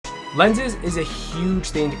Lenses is a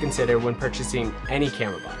huge thing to consider when purchasing any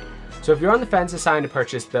camera body. So if you're on the fence deciding to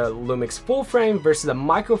purchase the LUMIX full frame versus the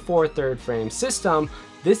Micro Four Third frame system,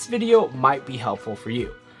 this video might be helpful for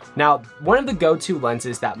you. Now, one of the go-to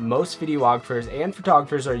lenses that most videographers and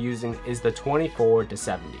photographers are using is the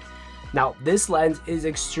 24-70. Now, this lens is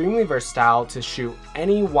extremely versatile to shoot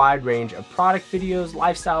any wide range of product videos,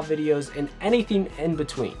 lifestyle videos, and anything in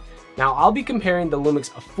between. Now, I'll be comparing the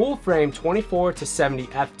LUMIX full frame 24-70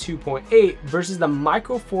 f2.8 versus the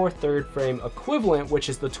Micro Four Third frame equivalent, which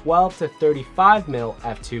is the 12-35mm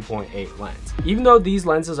f2.8 lens. Even though these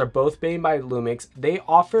lenses are both made by LUMIX, they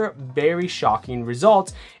offer very shocking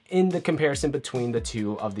results in the comparison between the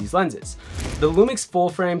two of these lenses. The LUMIX full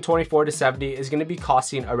frame 24-70 is going to be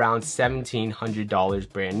costing around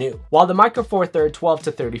 $1,700 brand new, while the Micro Four Third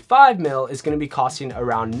 12-35mm is going to be costing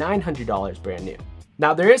around $900 brand new.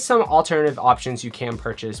 Now, there is some alternative options you can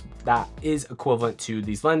purchase that is equivalent to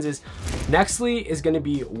these lenses. Nextly is going to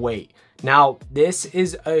be weight. Now, this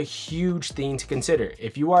is a huge thing to consider.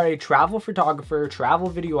 If you are a travel photographer, travel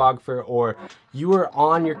videographer, or you are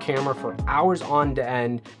on your camera for hours on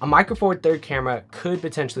end, a Micro Four Third camera could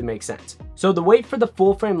potentially make sense. So the weight for the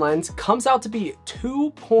full frame lens comes out to be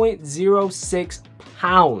 2.06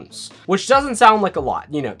 pounds, which doesn't sound like a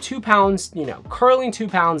lot. 2 pounds, curling 2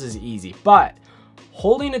 pounds is easy, but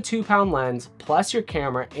holding a 2-pound lens plus your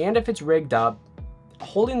camera, and if it's rigged up,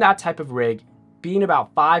 holding that type of rig, being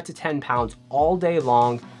about 5 to 10 pounds all day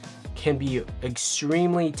long can be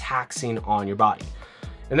extremely taxing on your body.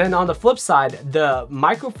 And then on the flip side, the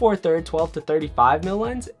Micro Four Third 12-35mm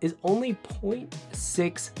lens is only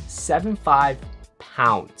 0.675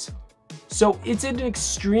 pounds. So it's an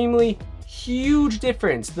extremely huge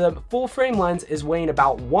difference. The full frame lens is weighing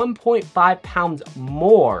about 1.5 pounds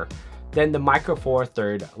more than the Micro Four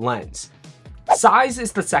Third lens. Size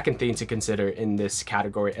is the second thing to consider in this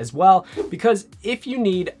category as well, because if you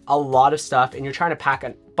need a lot of stuff and you're trying to pack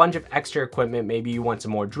a bunch of extra equipment, maybe you want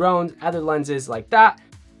some more drones, other lenses like that,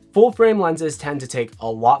 full frame lenses tend to take a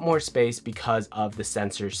lot more space because of the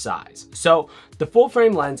sensor size. So the full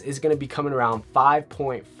frame lens is going to be coming around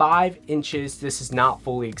 5.5 inches. This is not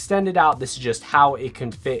fully extended out. This is just how it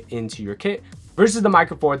can fit into your kit. Versus the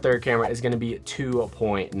Micro Four Third camera is going to be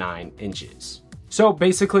 2.9 inches. So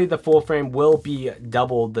basically the full frame will be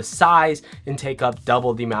double the size and take up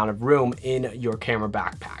double the amount of room in your camera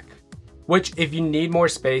backpack. Which, if you need more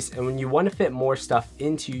space and when you want to fit more stuff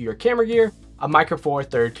into your camera gear, a Micro Four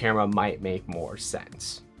Third camera might make more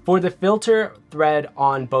sense. For the filter thread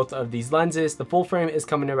on both of these lenses, the full frame is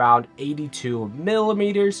coming around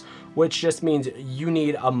 82mm, which just means you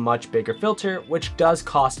need a much bigger filter, which does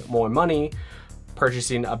cost more money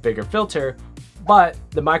purchasing a bigger filter, but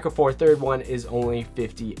the Micro Four Third one is only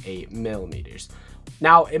 58mm.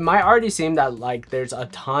 Now, it might already seem that there's a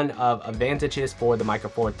ton of advantages for the Micro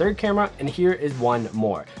Four Third camera, and here is one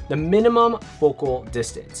more: the minimum focal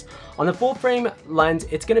distance. On the full frame lens,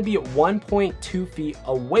 it's going to be 1.2 feet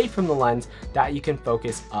away from the lens that you can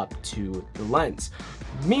focus up to the lens.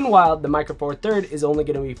 Meanwhile, the Micro Four Third is only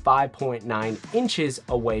going to be 5.9 inches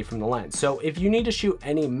away from the lens. So if you need to shoot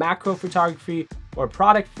any macro photography or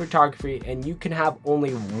product photography and you can have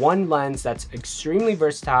only one lens that's extremely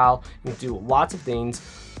versatile and do lots of things,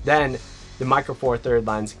 then the Micro Four Third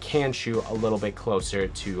lens can shoot a little bit closer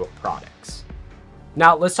to products.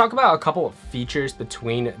 Now let's talk about a couple of features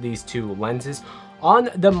between these two lenses. On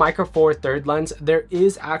the Micro Four Third lens, there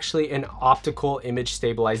is actually an optical image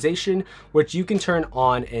stabilization, which you can turn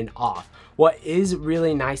on and off. What is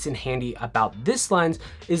really nice and handy about this lens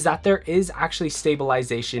is that there is actually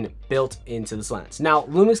stabilization built into this lens. Now,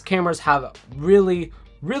 LUMIX cameras have really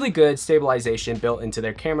good stabilization built into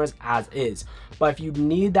their cameras as is, but if you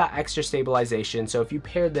need that extra stabilization, so if you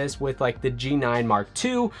pair this with the G9 Mark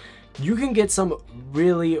II, you can get some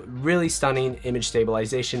really stunning image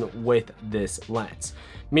stabilization with this lens.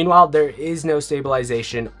 Meanwhile, there is no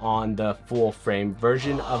stabilization on the full frame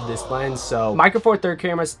version of this lens, so Micro Four Third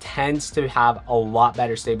cameras tends to have a lot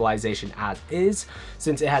better stabilization as is,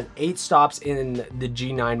 since it has 8 stops in the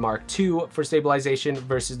G9 Mark II for stabilization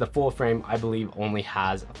versus the full frame, I believe, only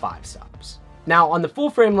has 5 stops. Now, on the full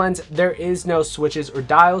frame lens, there is no switches or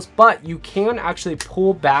dials, but you can actually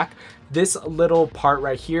pull back this little part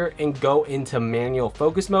right here and go into manual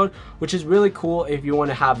focus mode, which is really cool if you want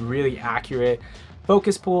to have really accurate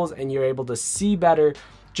focus pulls and you're able to see better.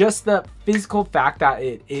 Just the physical fact that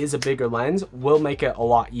it is a bigger lens will make it a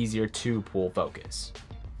lot easier to pull focus.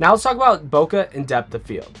 Now let's talk about bokeh and depth of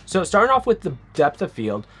field. So starting off with the depth of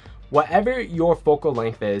field, whatever your focal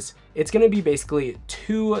length is, it's going to be basically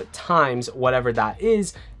 2 times whatever that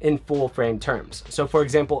is in full frame terms. So for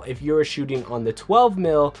example, if you're shooting on the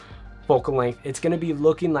 12mm focal length, it's going to be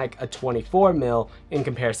looking like a 24mm in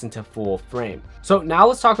comparison to full frame. So now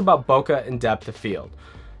let's talk about bokeh and depth of field.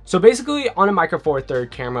 So basically on a Micro Four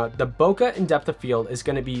Third camera, the bokeh and depth of field is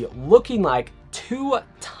going to be looking like 2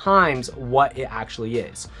 times what it actually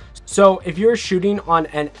is. So if you're shooting on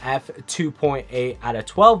an f2.8 at a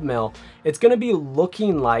 12mm, it's going to be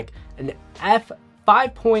looking like an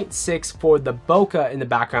f5.6 for the bokeh in the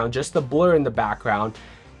background, just the blur in the background,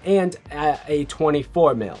 and at a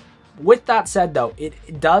 24mm. With that said though,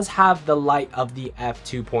 it does have the light of the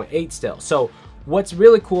f2.8 still. So what's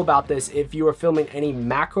really cool about this, if you are filming any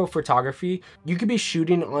macro photography, you could be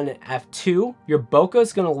shooting on an f2, your bokeh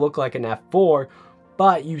is going to look like an f4,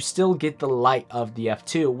 but you still get the light of the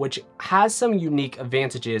f2, which has some unique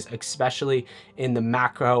advantages, especially in the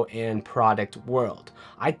macro and product world.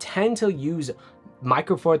 I tend to use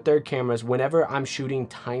Micro Four Third cameras whenever I'm shooting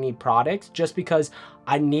tiny products, just because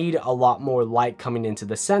I need a lot more light coming into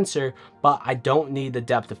the sensor, but I don't need the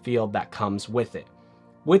depth of field that comes with it.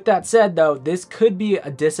 With that said though, this could be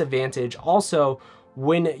a disadvantage also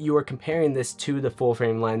when you are comparing this to the full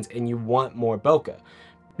frame lens and you want more bokeh.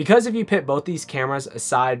 Because if you put both these cameras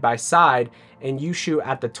side by side and you shoot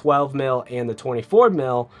at the 12mm and the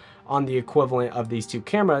 24mm on the equivalent of these two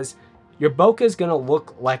cameras, your bokeh is going to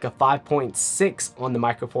look like a 5.6 on the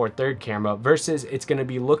Micro Four Third camera versus it's going to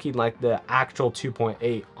be looking like the actual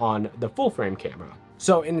 2.8 on the full frame camera.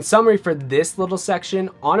 So in summary for this little section,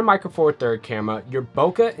 on a Micro Four Third camera, your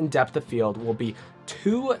bokeh and depth of field will be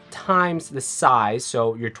 2 times the size.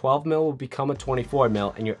 So your 12mm will become a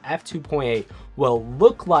 24mm and your f2.8 will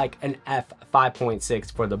look like an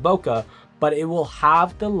f5.6 for the bokeh, but it will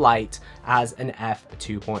have the light as an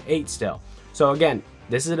f2.8 still. So again,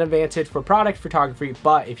 this is an advantage for product photography,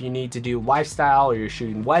 but if you need to do lifestyle or you're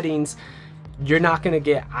shooting weddings, you're not going to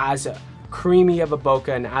get as creamy of a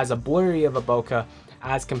bokeh and as a blurry of a bokeh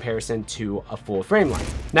as comparison to a full frame lens.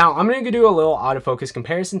 Now I'm going to do a little autofocus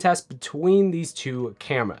comparison test between these two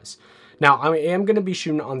cameras. Now I am going to be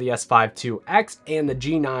shooting on the S5 IIX and the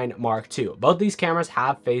G9 Mark II. Both these cameras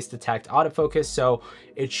have face detect autofocus, so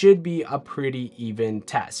it should be a pretty even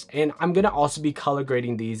test. And I'm going to also be color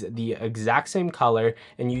grading these the exact same color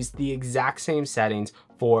and use the exact same settings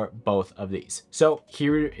for both of these. So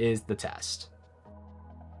here is the test.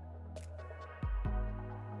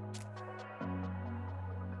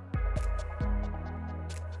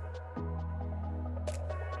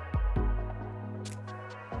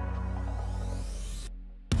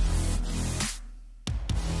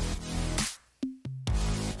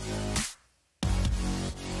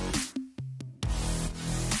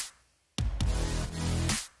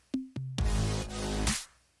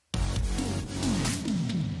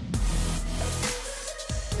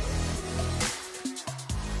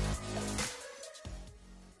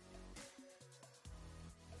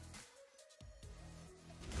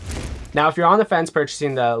 Now, if you're on the fence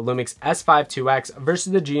purchasing the LUMIX S5 IIX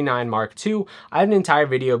versus the G9 Mark II, I have an entire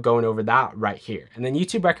video going over that right here. And then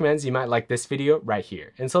YouTube recommends you might like this video right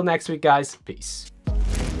here. Until next week, guys, peace.